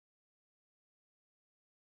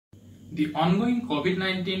The ongoing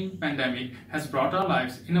COVID-19 pandemic has brought our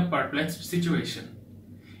lives in a perplexed situation.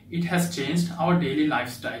 It has changed our daily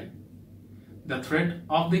lifestyle. The threat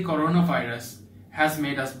of the coronavirus has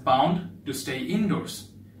made us bound to stay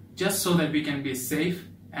indoors, just so that we can be safe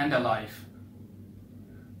and alive.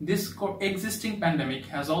 This existing pandemic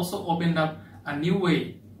has also opened up a new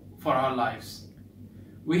way for our lives.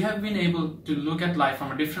 We have been able to look at life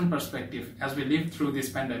from a different perspective as we live through this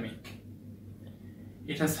pandemic.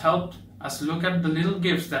 It has helped us look at the little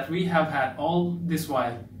gifts that we have had all this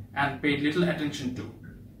while and paid little attention to.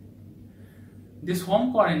 This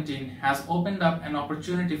home quarantine has opened up an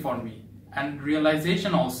opportunity for me and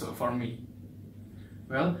realization also for me.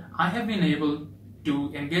 Well, I have been able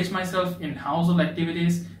to engage myself in household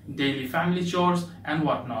activities, daily family chores and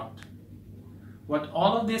whatnot. What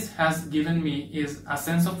all of this has given me is a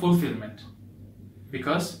sense of fulfillment,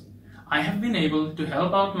 because I have been able to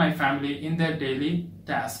help out my family in their daily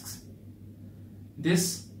tasks.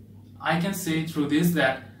 I can say through this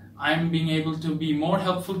that I am being able to be more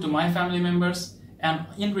helpful to my family members, and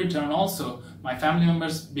in return also my family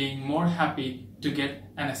members being more happy to get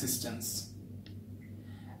an assistance.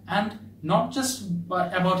 And not just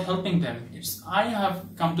about helping them, I have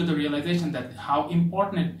come to the realization that how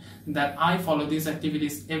important that I follow these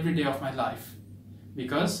activities every day of my life,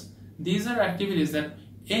 because these are activities that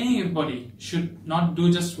anybody should not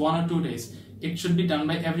do just 1 or 2 days. It should be done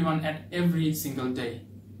by everyone at every single day,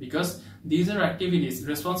 because these are activities,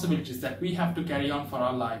 responsibilities that we have to carry on for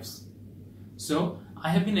our lives. So I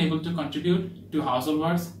have been able to contribute to household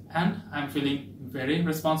works, and I'm feeling very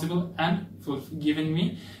responsible and giving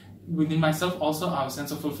me within myself also a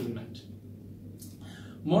sense of fulfillment.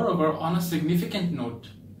 Moreover, on a significant note,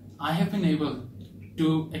 I have been able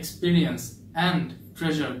to experience and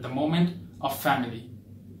treasure the moment of family.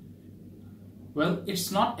 Well,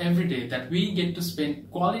 it's not every day that we get to spend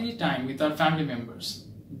quality time with our family members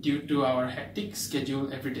due to our hectic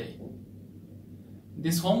schedule every day.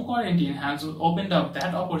 This home quarantine has opened up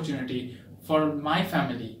that opportunity for my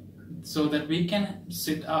family so that we can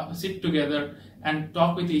sit together and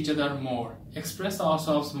talk with each other more, express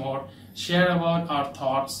ourselves more, share about our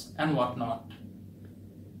thoughts and whatnot.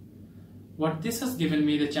 What this has given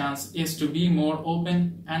me the chance is to be more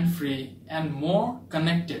open and free and more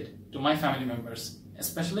connected to my family members,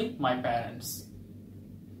 especially my parents.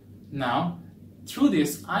 Now, through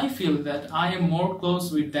this, I feel that I am more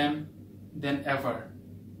close with them than ever.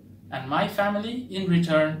 And my family, in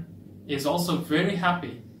return, is also very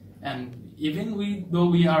happy. And even though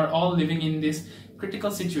we are all living in this critical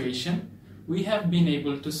situation, we have been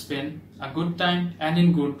able to spend a good time and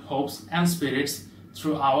in good hopes and spirits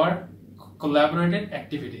through our collaborated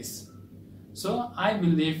activities. So I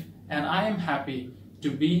believe and I am happy to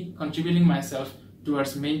be contributing myself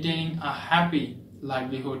towards maintaining a happy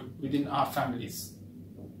livelihood within our families.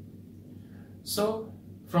 So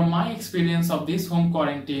from my experience of this home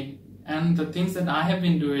quarantine and the things that I have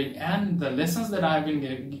been doing and the lessons that I have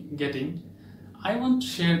been getting, I want to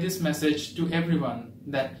share this message to everyone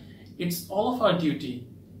that it's all of our duty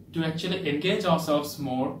to actually engage ourselves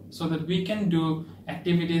more so that we can do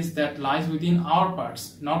activities that lies within our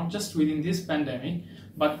parts, not just within this pandemic,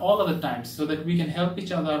 but all other times, so that we can help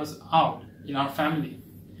each other out in our family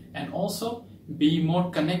and also be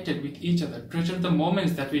more connected with each other, treasure the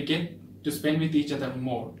moments that we get to spend with each other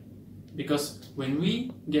more. Because when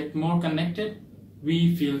we get more connected,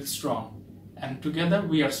 we feel strong, and together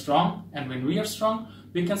we are strong, and when we are strong,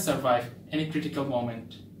 we can survive any critical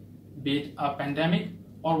moment, be it a pandemic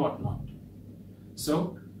or whatnot.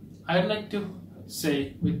 So I'd like to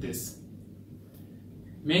say with this,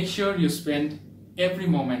 make sure you spend every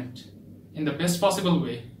moment in the best possible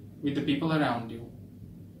way with the people around you,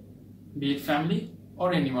 be it family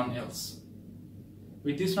or anyone else.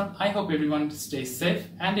 With this note, I hope everyone stays safe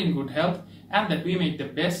and in good health, and that we make the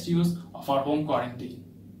best use of our home quarantine.